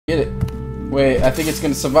Get it. Wait, I think it's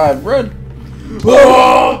gonna survive. Run!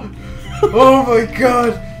 Oh! Oh my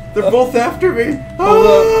god! They're both after me!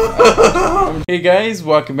 Hey guys,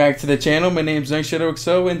 welcome back to the channel. My name's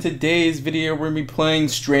NightShadowXO. In today's video, we're gonna be playing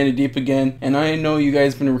Stranded Deep again. And I know you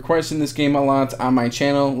guys have been requesting this game a lot on my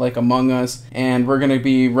channel, like Among Us. And we're gonna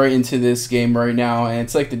be right into this game right now. And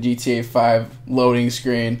it's like the GTA 5 loading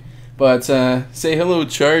screen. But say hello,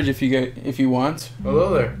 Charge, if you want.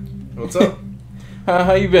 Hello there. What's up?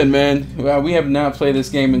 How you been, man? Well, we have not played this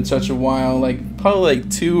game in such a while, like probably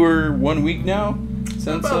like 2 or 1 week now.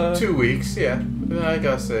 Since about 2 weeks, yeah. I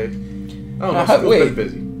gotta say, I don't know. Wait,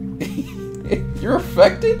 been busy. You're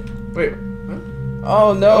affected? Wait, huh?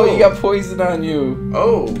 Oh no, Oh. you got poison on you.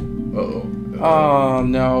 Oh, Oh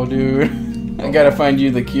no, dude. I gotta find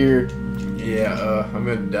you the cure. Yeah, I'm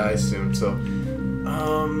gonna die soon. So,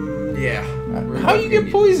 yeah. How you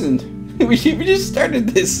get poisoned? we just started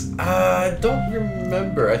this. I don't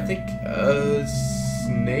remember. I think a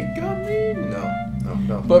snake got me.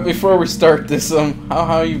 No. But before we start this,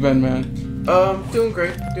 how you been, man? Doing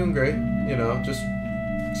great. You know, just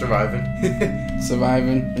surviving.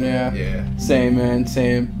 Surviving, yeah. Yeah. Same, man,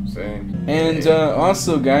 same. And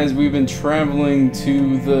also, guys, we've been traveling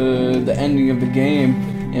to the ending of the game,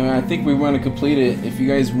 and I think we want to complete it. If you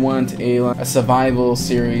guys want a survival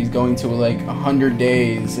series going to like 100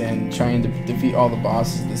 days and trying to defeat all the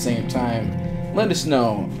bosses at the same time, let us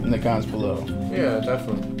know in the comments below. Yeah,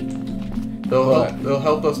 definitely. They'll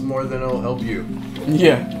help us more than it'll help you.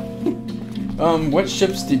 Yeah. What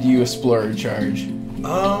ships did you explore, Charge?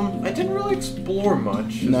 I didn't really explore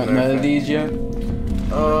much. None of these yet?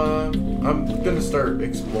 I'm gonna start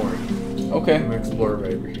exploring. Okay. I'm gonna explore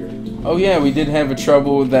right over here. Oh yeah, we did have a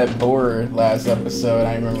trouble with that boar last episode,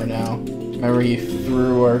 I remember now. Remember you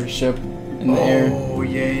threw our ship in the air? Oh,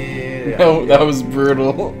 yeah. No, that was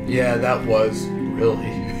brutal. Yeah, that was really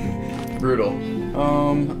brutal.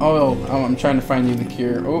 I'm trying to find you the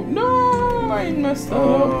cure. Oh, no, I messed that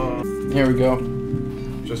up. Here we go.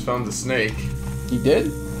 Just found the snake. You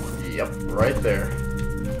did? Yep, right there.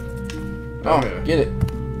 Get it.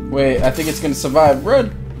 Wait, I think it's gonna survive.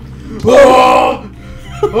 Run! Oh!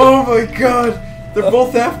 Oh my god! They're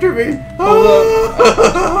both after me! Hold up.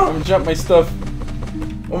 I'm gonna jump my stuff.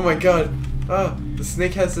 Oh my god. The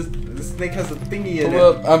snake has a thingy in it.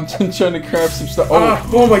 Hold up, I'm trying to craft some stuff.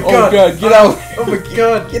 Oh my god! Oh god, get out! Oh my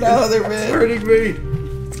god! Get out of there, It's man! hurting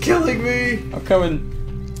me! It's killing me! I'm coming.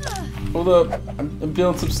 Hold up, I'm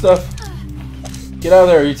building some stuff. Get out of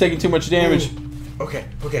there, you're taking too much damage. Ooh. Okay.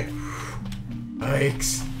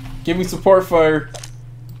 Yikes. Give me support fire.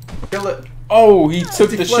 Kill it. Oh, he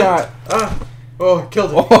took the shot. Oh,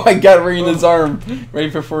 killed it. Oh, I got right in his arm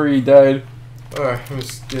right before he died. Alright, I'm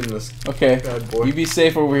just getting this Okay, bad boy. you be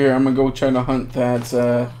safe over here. I'm gonna go try to hunt that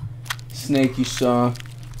snake you saw.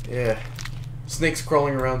 Yeah. Snake's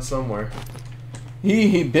crawling around somewhere.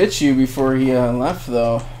 He bit you before he left,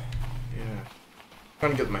 though. Yeah.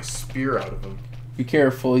 Trying to get my spear out of him. Be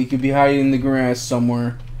careful. He could be hiding in the grass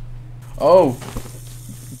somewhere. Oh,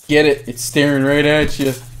 get it! It's staring right at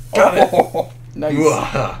you. Got it. Nice.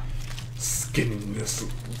 Mwah. Skinning this.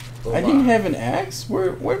 I didn't have an axe.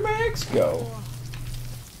 Where'd my axe go?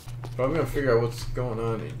 But I'm gonna figure out what's going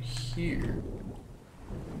on in here.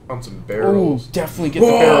 Found some Oh, barrels. definitely get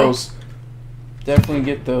the barrels. Definitely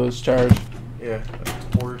get those, Charge. Yeah,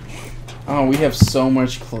 a torch. Oh, we have so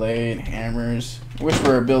much clay and hammers. Wish we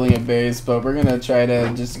were building a base, but we're gonna try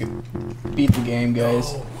to just beat the game,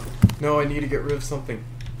 guys. Oh. No, I need to get rid of something.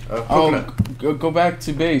 Coconut. Go back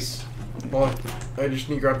to base. Hold on. I just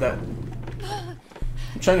need to grab that.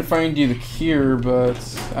 I'm trying to find you the cure, but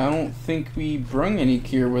I don't think we brung any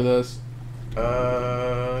cure with us.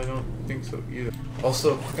 I don't think so either.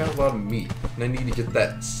 Also, I got a lot of meat, and I need to get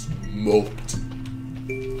that smoked.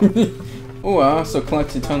 Oh, I also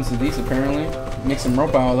collected tons of these, apparently. Make some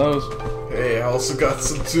rope out of those. Hey, I also got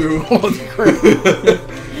some too. Holy crap.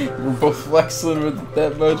 We're both flexing with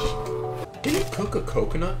that much. Can you cook a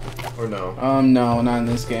coconut? Or no? No, not in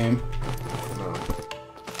this game. No.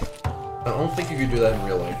 I don't think you could do that in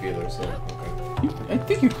real life either, so, okay. I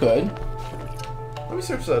think you could. Let me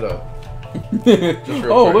search that up.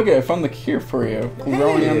 Oh, look at it. I found the cure for you.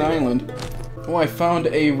 Growing on the island. Oh, I found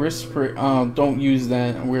a respirator. Oh, don't use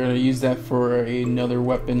that. We're going to use that for another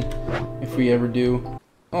weapon if we ever do.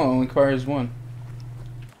 Oh, it only requires one.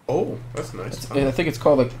 Oh, that's nice. I think it's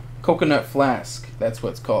called a coconut flask. That's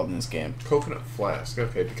what it's called in this game. Coconut flask.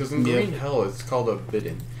 Okay, because in Green Hell it's called a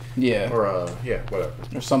bidon. Yeah. Or yeah, whatever.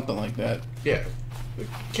 Or something like that. Yeah. The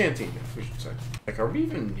canteen, we should say. Like, are we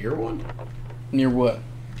even near one? Near what?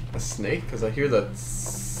 A snake? Because I hear that.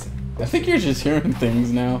 I think you're just hearing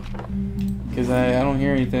things now. Because I don't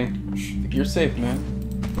hear anything. You're safe, man.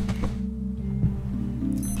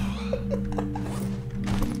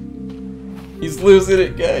 He's losing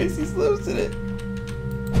it, guys. He's losing it.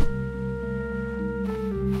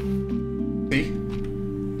 See?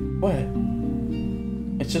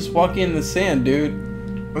 What? It's just walking in the sand, dude.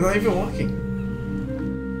 I'm not even walking.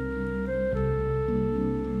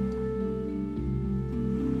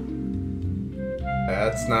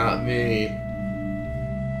 That's not me.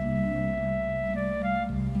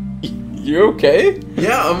 You okay?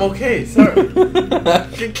 Yeah, I'm okay. Sorry.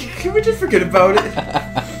 Can we just forget about it?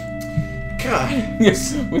 God.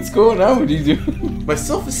 Yes. What's going on with you, dude? My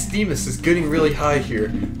self-esteem is just getting really high here.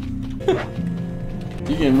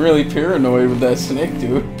 You're getting really paranoid with that snake,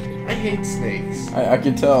 dude. I hate snakes. I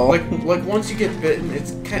can tell. Like once you get bitten,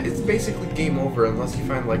 it's basically game over unless you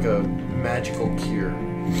find like a magical cure.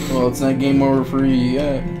 Well, it's not game over for you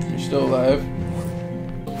yet. You're still alive.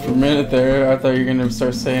 For a minute there, I thought you were gonna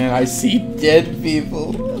start saying, "I see dead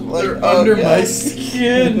people." Like, they're under God. my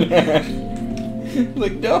skin.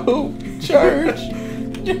 Like, no, charge.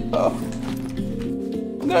 No.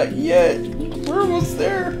 Not yet. We're almost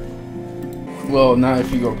there. Well, not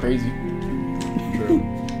if you go crazy. True.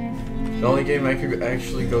 The only game I could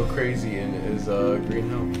actually go crazy in is Green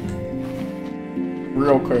Hell.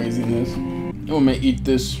 Real craziness. I'm gonna eat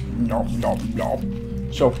this. Nom, nom,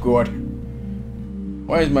 nom. So good.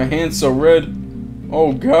 Why is my hand so red?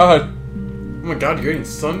 Oh God. Oh my God, you're getting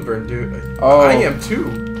sunburned, dude. Oh. I am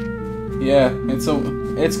too. Yeah, it's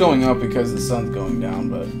going up because the sun's going down,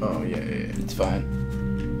 but Oh yeah. it's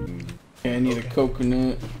fine. Okay, I need a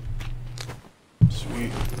coconut.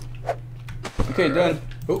 Sweet. Okay, done.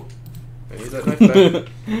 Oh, I need that knife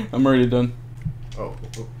back. I'm already done. Oh.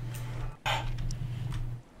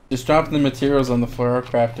 Just drop the materials on the floor. I'll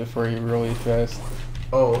craft it for you really fast.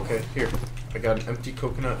 Oh, okay. Here, I got an empty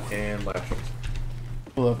coconut and lashings.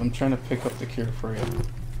 Hold up, I'm trying to pick up the cure for you.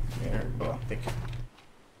 There we go. Oh, thank you.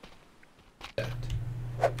 That.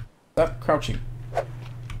 Stop crouching.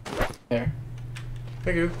 There.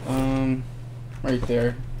 Thank you. Right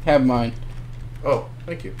there. Have mine. Oh,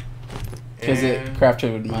 thank you. Because it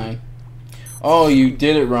crafted with mine. Oh, you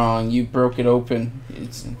did it wrong. You broke it open.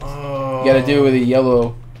 Oh. You gotta do it with a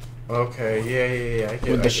yellow. Okay, yeah. I get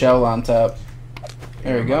With the shell on top.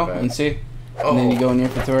 There we go. bad. And see? Oh. And then you go in your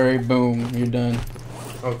inventory. Boom. You're done.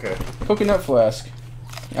 Okay. Coconut flask.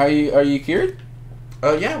 Are you cured?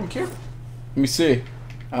 Yeah, I'm cured. Let me see.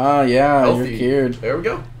 Ah, yeah. Healthy. You're cured. There we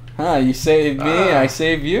go. Huh, you saved me. I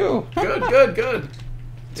saved you. Good.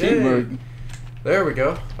 Teamwork. Yay. There we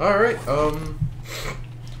go. Alright, And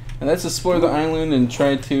let's explore the island and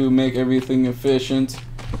try to make everything efficient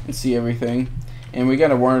and see everything. And we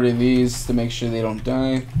gotta water these to make sure they don't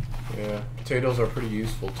die. yeah. Potatoes are pretty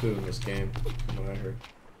useful too in this game, from what I heard.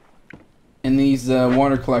 And these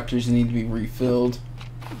water collectors need to be refilled.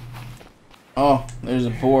 Oh, there's a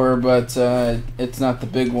boar, but it's not the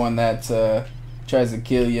big one that tries to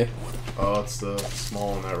kill you. Oh, it's the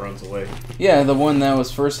small one that runs away. Yeah, the one that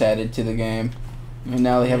was first added to the game. And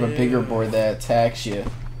now they have a bigger Yeah. boar that attacks you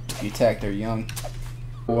if you attack their young.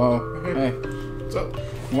 Whoa. Hey, What's up?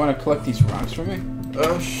 you want to collect these rocks for me?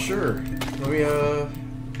 Sure.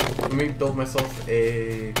 Let me build myself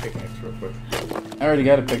a pickaxe real quick. I already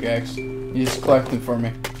got a pickaxe. You just collect them for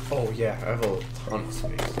me. Oh yeah, I have a ton of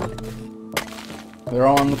space. They're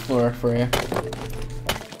all on the floor for you.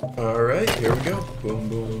 Alright, here we go. Boom,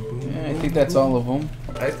 boom, boom. Yeah, I think that's all of them.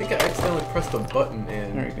 I think I accidentally pressed a button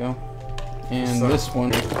and... There you go. And So- this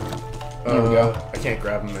one. There we go. I can't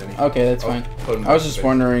grab them any. Okay, that's I'll fine. put 'em I was in just space.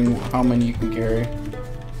 wondering how many you can carry.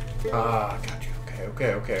 Ah, got you.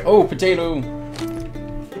 Okay. Oh, potato!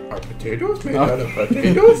 Are potatoes made Oh. out of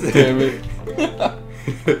potatoes? Damn it.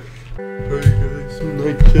 Hey guys, I'm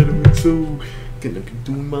Night Gentleman, so gonna be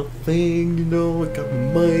doing my thing, you know. I got my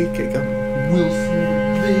mic, I got my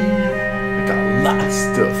Wilson thing, I got a lot of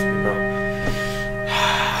stuff, you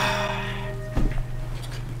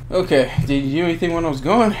know. Okay, did you do anything when I was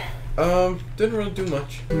gone? Didn't really do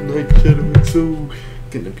much. Night Gentleman, so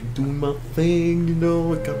gonna be doing my thing, you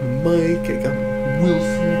know. I got my mic, I got my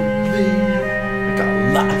Wilson thing, I got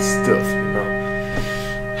a lot of stuff, you know.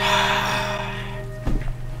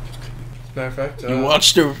 As a matter of fact, You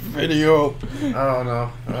watched a video. I don't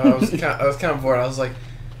know. I was kind of bored. I was like,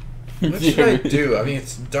 what should I do? I mean,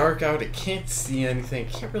 it's dark out. It can't see anything.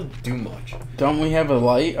 It can't really do much. Don't we have a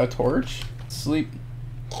light, a torch? Sleep.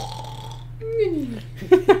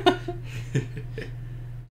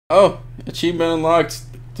 Oh, achievement unlocked.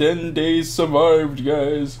 10 days survived,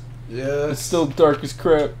 guys. Yeah. It's still dark as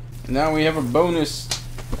crap. Now we have a bonus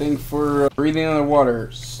thing for breathing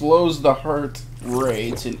underwater. Slows the heart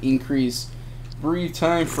rate and increase breathe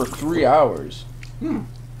time for 3 hours. Hmm.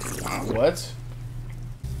 What?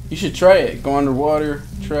 You should try it. Go underwater,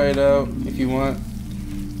 try it out if you want.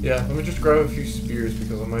 Yeah, let me just grab a few spears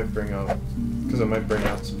because I might bring out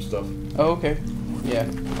some stuff. Oh, okay. Yeah,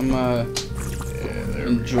 I'm Yeah, there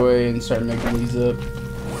we go. enjoy and start making these up.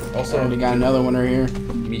 Also, I already got another one right here.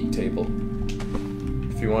 meat table.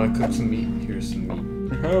 If you want to cook some meat, here's some meat.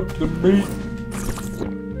 Have the meat.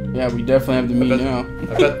 Yeah, we definitely have the meat now.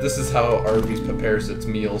 I bet this is how Arby's prepares its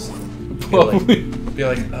meals. Be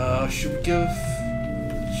like, should we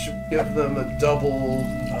give them a double?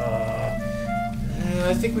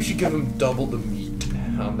 I think we should give them double the meat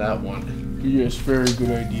on that one. Yes, very good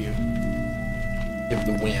idea. Give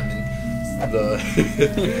the whammon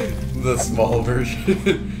the small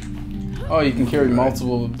version. Oh, you can carry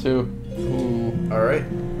multiple of them too. Ooh. All right.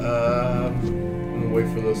 I'm gonna wait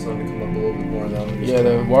for the sun to come up a little bit more now. Yeah,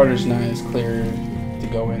 the water's not as clear to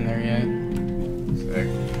go in there yet.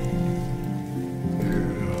 Exactly.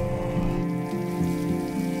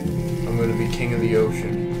 I'm gonna be king of the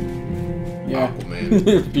ocean. Yeah.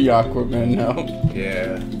 Aquaman. Be Aquaman now.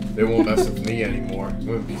 Yeah, they won't mess with me anymore. I'm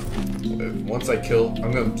gonna be. Once I kill,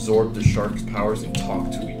 I'm gonna absorb the shark's powers and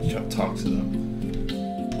talk to them.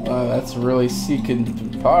 Wow, that's really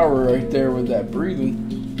seeking power right there with that breathing.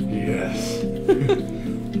 Yes.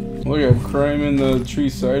 Look at him climbing the tree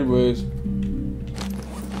sideways.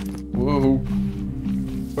 Whoa.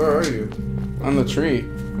 Where are you? On the tree.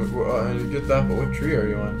 I get that, but what tree are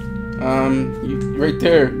you on? Right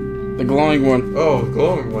there. The glowing one. Oh, the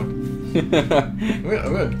glowing one. You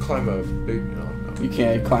I'm gonna climb a big. No.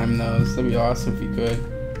 can't climb those. That'd be awesome if you could.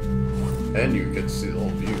 And you get to see the whole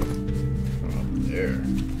view from up there.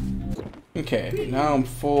 Okay, now I'm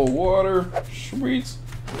full of water. Sweet.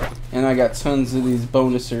 And I got tons of these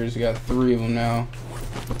bonusers. I got 3 of them now.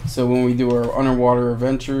 So when we do our underwater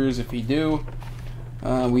adventures, if we do,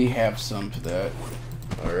 we have some for that.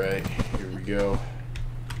 Alright, here we go.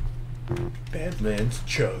 Badlands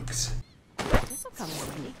Chugs. This'll come in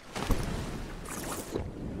handy.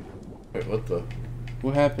 Wait, what the?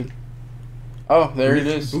 What happened? Oh, there it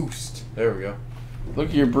Breathing is. Boost. There we go. Look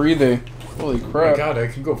at your breathing. Holy Oh my crap. god, I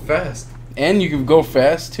can go fast. And you can go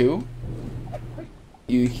fast too.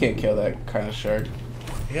 You can't kill that kind of shark.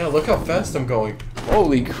 Yeah, look how fast I'm going.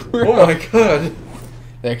 Holy crap. Oh my god.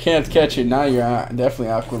 They can't catch it. Now you're definitely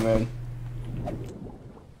Aquaman.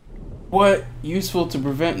 What? Useful to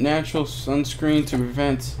prevent natural sunscreen to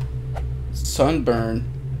prevent sunburn.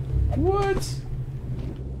 What?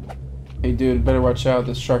 Hey dude, better watch out.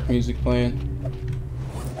 There's shark music playing.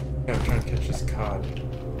 Yeah, I'm trying to catch this cod.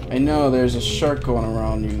 I know there's a shark going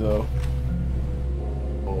around you though.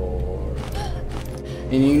 Or...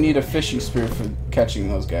 And you need a fishing spear for catching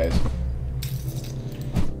those guys.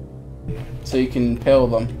 So you can impale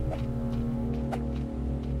them.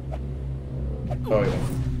 Oh yeah.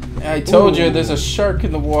 I told you Ooh. there's a shark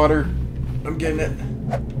in the water. I'm getting it.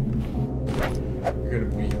 You're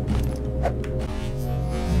gonna be...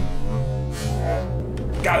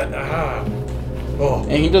 Got it! Aha! Oh.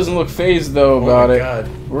 And he doesn't look phased though about Oh my it. god.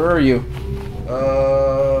 Where are you?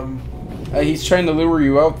 He's trying to lure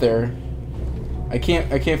you out there. I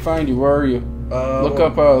can't find you. Where are you? Look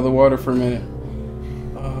up out of the water for a minute.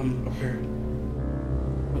 Up here.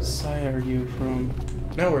 What side are you from?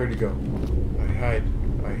 Now where'd he go?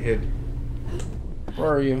 I hid. Where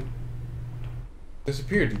are you?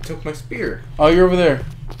 Disappeared. He took my spear. Oh, you're over there.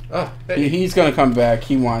 Ah, hey. He's gonna come back.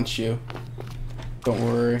 He wants you. Don't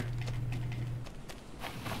worry.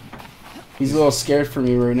 He's a little scared for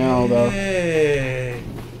me right now, though. Hey.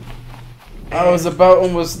 I was about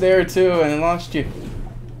almost there too, and I lost you.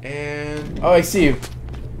 And Oh, I see you.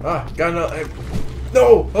 got another.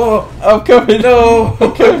 No! Oh I'm coming. no!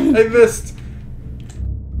 I'm coming. I missed.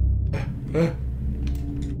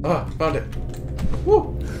 Found it.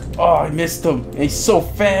 Woo. Oh, I missed him. And he's so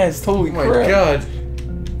fast. Holy Oh my crap. god!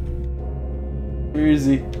 Where is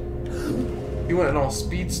he? He went all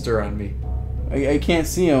speedster on me. I can't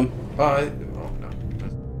see him. Oh no.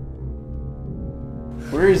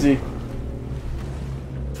 Where is he?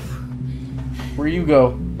 Where you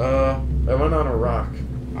go? I went on a rock.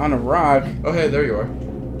 On a rock. Oh hey, there you are.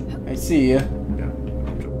 I see you. Yeah.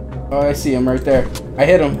 Oh, I see him right there. I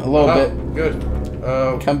hit him a little bit. Good.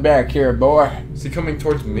 Come back here, boy. Is he coming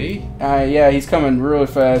towards me? Yeah, he's coming really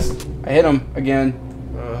fast. I hit him again,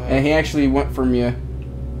 and he actually went from you.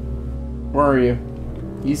 Where are you?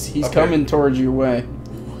 He's Up coming here. towards your way.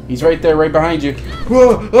 He's right there, right behind you.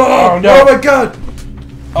 Whoa! Oh, no. Oh my god!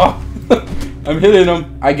 Oh, I'm hitting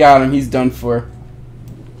him. I got him. He's done for.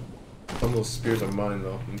 Some of those spears are mine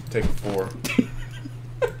though. I'm taking 4.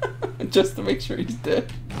 Just to make sure he's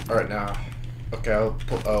dead. Alright, now. Okay,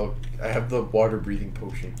 I have the water breathing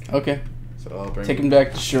potion. Okay. So I'll bring Take him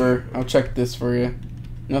back to shore. I'll check this for you.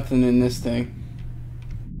 Nothing in this thing.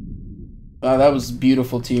 Wow, that was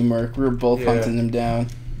beautiful teamwork. We were both hunting him down.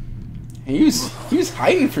 And he was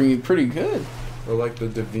hiding from you pretty good. We're like the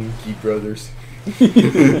Da Vinci brothers.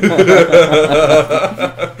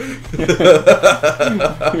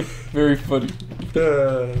 Very funny.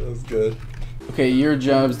 That was good. Okay, your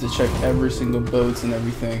job is to check every single boats and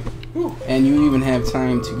everything. Whew. And you even have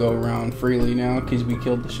time to go around freely now because we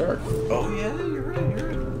killed the shark. Oh yeah, you're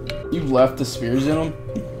right. You left the spears in him?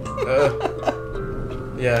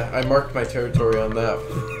 Yeah, I marked my territory on that.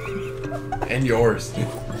 And yours.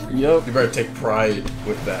 Yep. You better take pride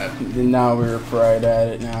with that. And now we're right at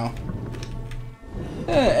it now.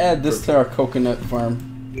 Add this to our coconut farm.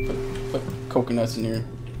 Put coconuts in here.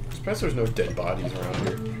 Surprised there's no dead bodies around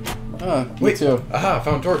here. Me too. Aha, I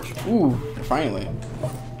found a torch. Ooh, finally.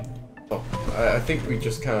 Oh, I think we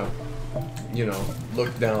just kind of, you know,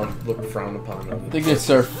 look down, look frown upon them. I think it's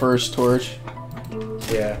our first torch.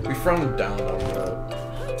 Yeah, we frowned down on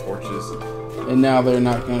the torches. And now they're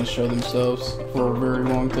not going to show themselves for a very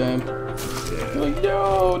long time. Yeah. They're like,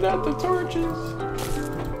 no, not the torches.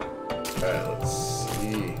 Alright, let's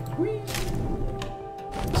see.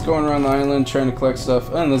 Just going around the island trying to collect stuff.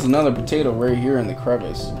 Oh, and there's another potato right here in the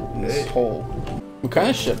crevice. In this hole. What kind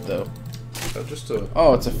of ship, though? Just a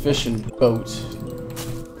Oh, it's a fishing boat.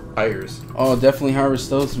 tires. Oh, definitely harvest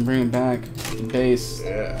those and bring them back to the base.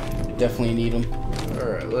 Yeah. Definitely need them.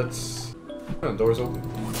 Alright, let's... Oh, door's open.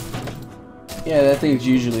 Yeah, that thing's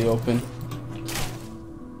usually open.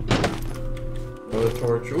 Another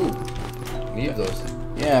torch. Ooh. Need those.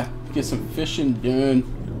 Yeah, get some fishing done.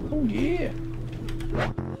 Oh, yeah.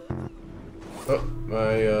 Oh,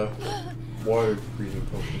 my water breathing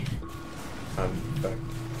potion. I'm back.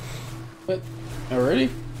 What? Already?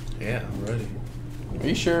 Yeah, I'm ready. Are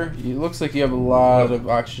you sure? It looks like you have a lot of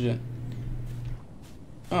oxygen.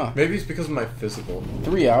 Oh, Maybe it's because of my physical.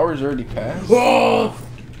 3 hours already passed? Oh!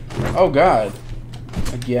 Oh, God.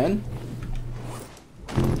 Again?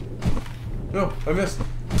 No, I missed.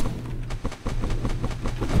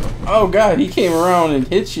 Oh, God, he came around and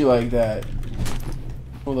hit you like that.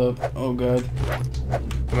 Hold up. Oh, God.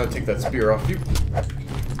 I'm gonna take that spear off you.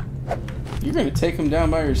 You're gonna take him down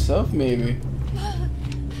by yourself, maybe.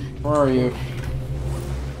 Where are you?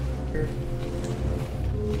 Here.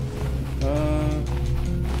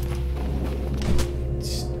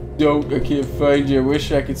 Don't, I can't find you. I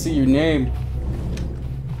wish I could see your name.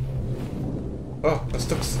 Oh, I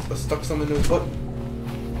stuck something in his butt.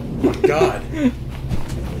 Oh my God.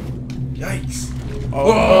 Yikes.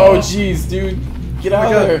 Oh, jeez, dude. Get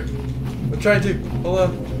out of there. I'm trying to. Hold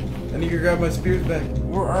on. I need to grab my spears back.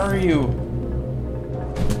 Where are you?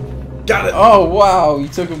 Got it. Oh, wow. You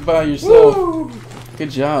took him by yourself. Woo!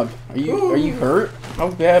 Good job. Are you hurt?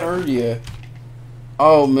 How bad are you?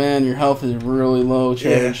 Oh, man. Your health is really low,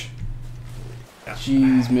 Charge. Yeah.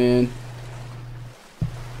 Jeez, man.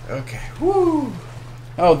 Okay. Woo!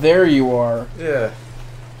 Oh, there you are. Yeah.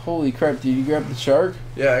 Holy crap. Did you grab the shark?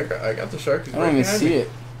 Yeah, I got the shark. It's I don't right even behind see me. it.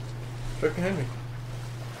 It's right behind me.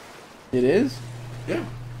 It is? Yeah.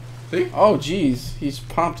 See? Oh, jeez. He's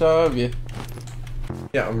popped out of you.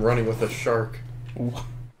 Yeah, I'm running with a shark.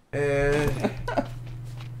 And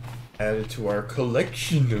added to our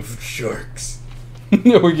collection of sharks.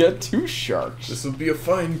 No, we got 2 sharks. This will be a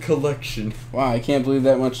fine collection. Wow, I can't believe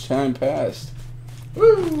that much time passed.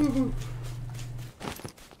 Woo!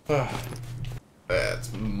 Ah,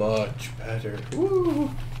 that's much better. Woo!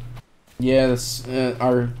 Yeah, this,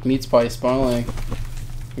 our meat's probably spoiling.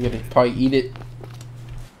 We gotta probably eat it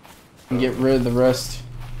and get rid of the rest.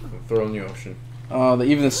 Throw in the ocean.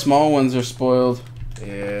 Even the small ones are spoiled.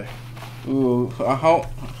 Yeah. Ooh, how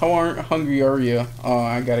hungry are you? Oh,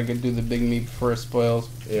 I gotta go do the big meat before it spoils.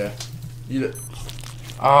 Yeah. Eat it.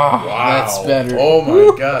 Ah, Wow. that's better. Oh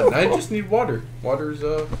my God. I just need water. Water's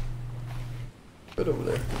good over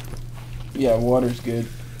there. Yeah, water's good.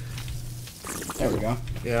 There we go.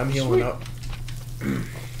 Yeah, I'm healing Sweet. up.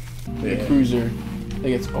 The Yeah. cruiser, I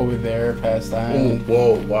think it's over there past the Oh, island.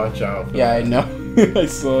 whoa, watch out. Yeah, I know. I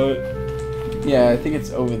saw it. Yeah, I think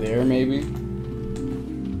it's over there, maybe.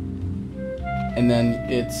 And then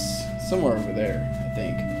it's somewhere over there, I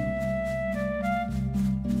think.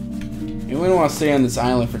 And we don't want to stay on this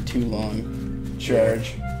island for too long.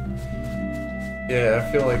 Charge. Yeah,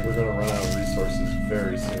 I feel like we're gonna run out of resources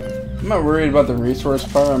very soon. I'm not worried about the resource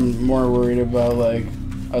part. I'm more worried about, like,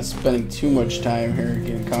 us spending too much time here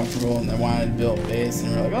getting comfortable and then wanting to build a base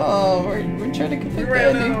and we're like, oh, we're trying to complete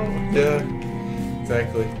that. Yeah,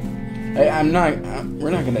 exactly. We're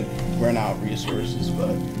not gonna run out of resources,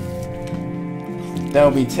 but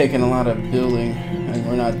That'll be taking a lot of building, and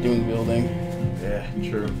we're not doing building. Yeah,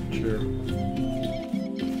 true.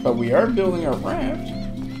 But we are building our raft.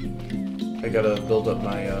 I gotta build up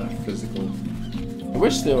my physical. I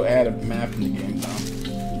wish they'll add a map in the game though.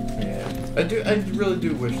 Yeah, I really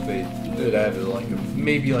do wish they did add like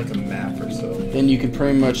maybe like a map or so. Then you could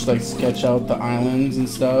pretty much like sketch out the islands and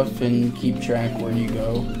stuff and keep track where you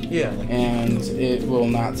go. Yeah. Like, And it will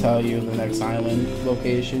not tell you the next island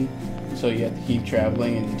location. So you have to keep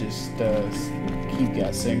traveling and just keep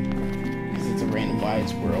guessing. Because it's a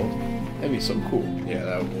randomized world. That'd be so cool. yeah,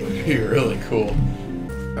 that would be really cool.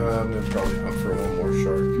 I'm gonna probably hunt for one more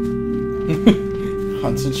shark.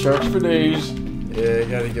 Hunts and sharks for days. Yeah, I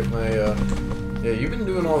gotta get my yeah, you've been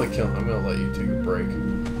doing all the killing. I'm gonna let you take a break.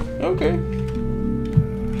 Okay.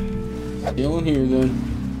 Still in here then.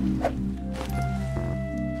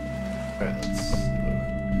 Alright, let's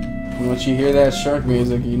Once you hear that shark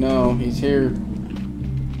music, you know he's here.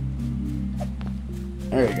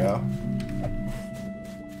 There you go.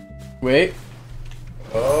 Wait,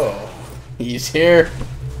 oh. he's here.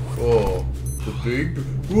 Whoa. The big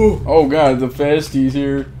whoa. Oh god, the Fastie's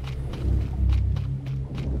here.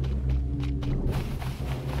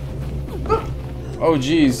 Oh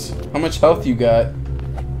jeez, how much health you got?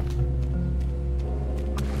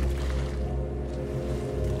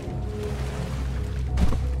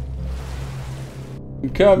 I'm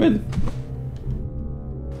coming.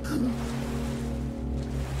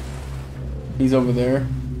 He's over there.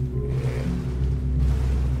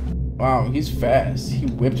 Wow, he's fast. He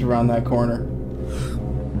whipped around that corner.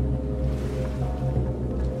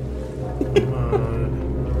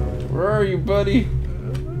 Where are you, buddy?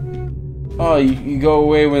 Oh, you go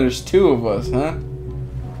away when there's two of us, huh?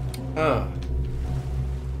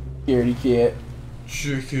 Scaredy cat.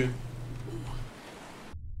 Chicken.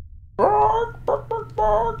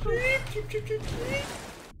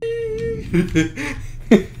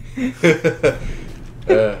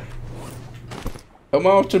 Come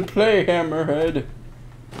out to play, Hammerhead.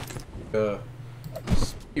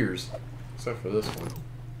 Spears. Except for this one.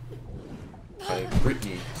 By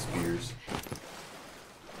Britney Spears.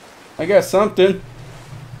 I got something.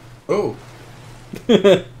 Oh.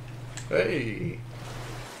 Hey.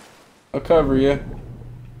 I'll cover you.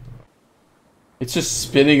 It's just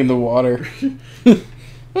spinning in the water.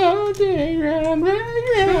 All day round, round,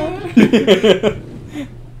 round.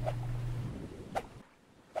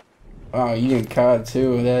 Wow, you getting caught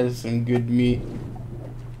too. That is some good meat.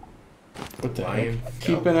 What the heck?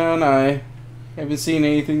 Keep an eye. Haven't seen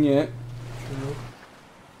anything yet. True.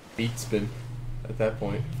 Meat spin. At that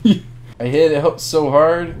point. I hit it so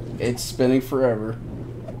hard, it's spinning forever.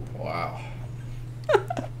 Wow.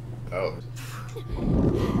 Oh.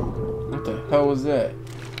 What the hell was that?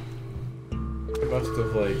 It must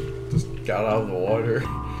have like just got out of the water.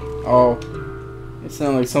 Oh, it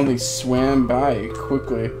sounded like something swam by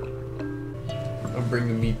quickly. I'll bring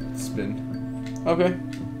the meat spin. Okay.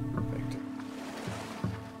 Perfect.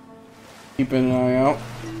 Keeping an eye out.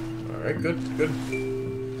 Alright, good.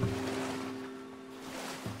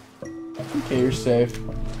 Okay, you're safe.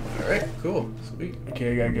 Alright, cool. Sweet.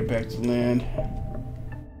 Okay, I gotta get back to land.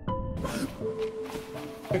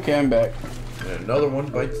 Okay, I'm back. And another one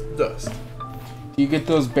bites the dust. Do you get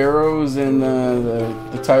those barrows and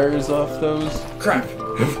the tires off those? Crap!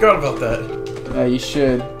 I forgot about that. Yeah, you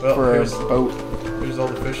should. Well, for a here's- boat. Here's all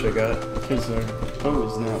the fish I got. Because the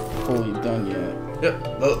boat is not fully done yet.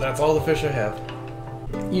 Yep, that's all the fish I have.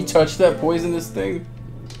 You touched that poisonous thing?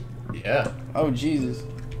 Yeah. Oh, Jesus.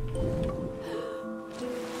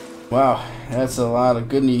 Wow, that's a lot of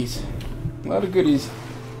goodies. A lot of goodies.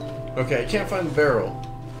 Okay, I can't find the barrel.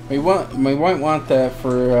 We might want that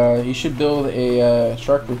for, you should build a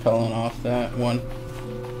shark repellent off that one.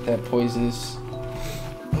 That poisonous.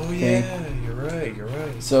 Oh yeah, you're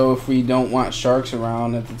right. So if we don't want sharks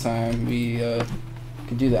around at the time, we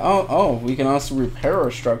could do that. Oh, we can also repair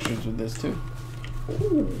our structures with this too.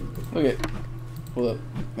 Ooh. Look at, pull up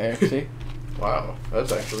there. See? Wow,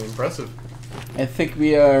 that's actually impressive. I think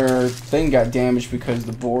our thing got damaged because of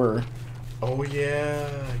the borer. Oh yeah,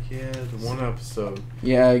 the one episode.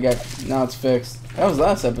 Yeah, now it's fixed. That was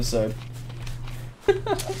last episode.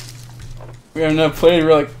 We have not played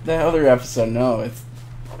like that other episode. No, it's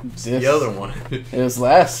this. The other one. It was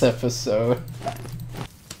last episode.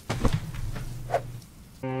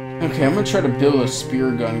 Okay, I'm gonna try to build a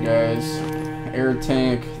spear gun, guys. Air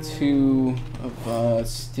tank, 2 of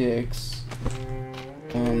sticks.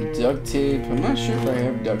 Duct tape. I'm not sure if I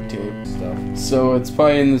have duct tape stuff. So it's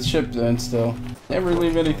probably in the ship then still. Never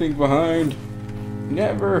leave anything behind.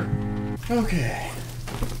 Never. Okay.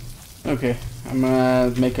 Okay, I'm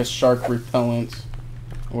gonna make a shark repellent.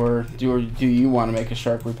 Or do you want to make a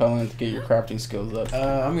shark repellent to get your crafting skills up?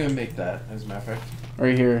 I'm gonna make that, as a matter of fact.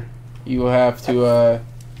 Right here. You will have to,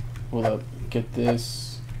 hold up, get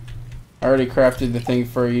this. I already crafted the thing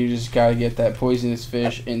for you. You just gotta get that poisonous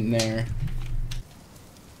fish in there.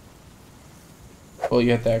 Well,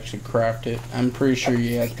 you have to actually craft it. I'm pretty sure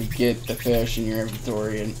you have to get the fish in your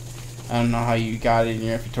inventory, and I don't know how you got it in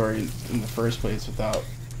your inventory in the first place without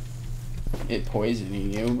it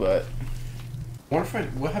poisoning you, but What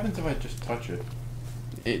happens if I just touch it?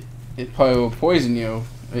 it probably will poison you.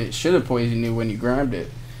 It should have poisoned you when you grabbed it.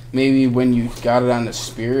 Maybe when you got it on the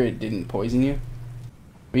spear, it didn't poison you.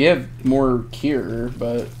 We have more cure,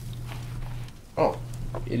 but oh,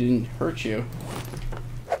 it didn't hurt you.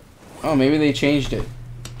 Oh, maybe they changed it.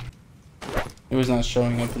 It was not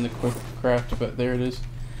showing up in the quick craft, but there it is.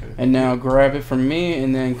 okay. And now grab it from me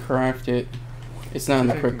and then craft it. It's not in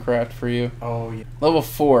the quick craft for you. Oh yeah. Level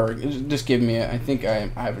 4. Just give me it. I think I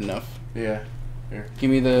have enough. Yeah. Here. Give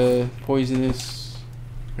me the poisonous.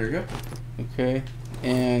 Here you go. Okay.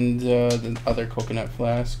 And the other coconut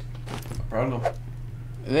flask. No problem.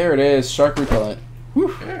 There it is. Shark repellent.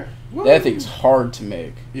 Whew. There. That thing's hard to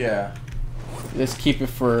make. Yeah. Let's keep it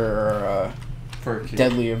for For a key.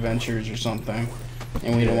 deadly adventures or something.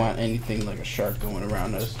 And we don't Yeah. want anything like a shark going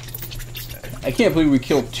around us. I can't believe we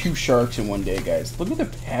killed 2 sharks in one day, guys. Look at the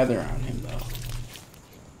pattern on him, though.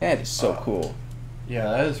 That is so cool. Yeah,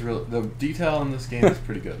 that is real. The detail in this game is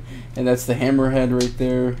pretty good. And that's the hammerhead right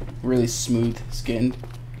there. Really smooth skinned.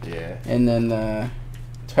 Yeah. And then the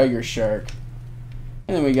tiger shark.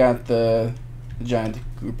 And then we got the giant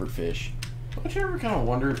grouper fish. Don't you ever kind of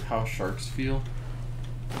wonder how sharks feel?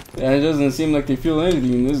 And it doesn't seem like they feel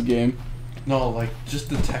anything in this game. No, like just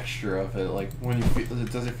the texture of it. Like when you feel,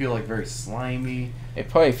 does it feel like very slimy? It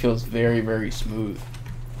probably feels very, very smooth.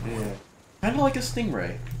 Yeah. Kind of like a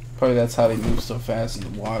stingray. Probably that's how they move so fast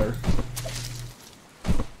in the water.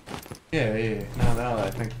 Yeah. Now that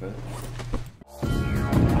I think that.